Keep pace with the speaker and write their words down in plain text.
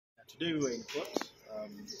Today we were in court,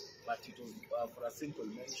 but it was for a simple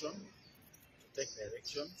mention to take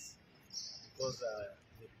directions because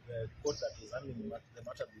the court that was handling the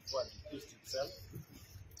matter before had recused itself.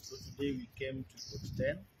 So today we came to court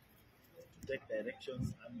 10 to take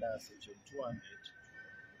directions under section 200,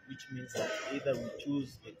 which means that either we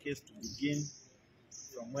choose the case to begin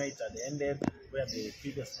from where it had ended, where the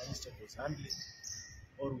previous magistrate was handling,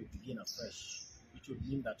 or we begin afresh, which would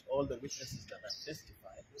mean that all the witnesses that have testified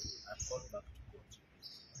are called back to court.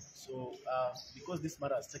 So, because this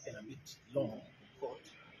matter has taken a bit long in court,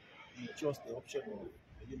 we chose the option of,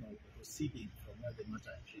 proceeding from where the matter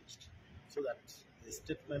had reached, so that the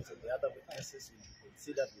statements of the other witnesses will be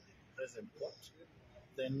considered within the present court.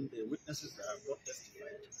 Then the witnesses that have not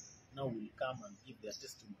testified now will come and give their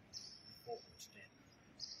testimony before court 10.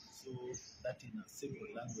 So that in a simple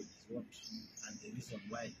language is what, and the reason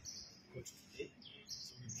why we go to today.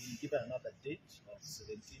 So we've been given another date of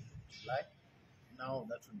 17th of July. Now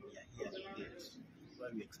that will be a hearing date, where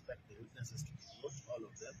we expect the witnesses to be brought, all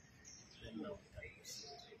of them. Then now we can proceed.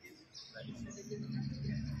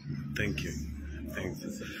 Thank you.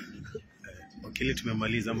 Thanks. Wakili,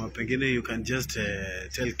 tumemaliza. Pengine you can just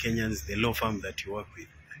tell Kenyans the law firm that you work with.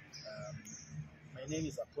 My name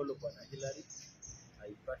is Apollo Bwana Hillary.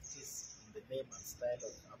 I practice in the name and style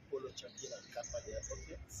of Apollo Champion and Company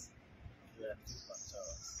Advocates. We are 2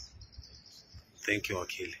 Towers. Thank you,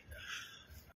 Wakili.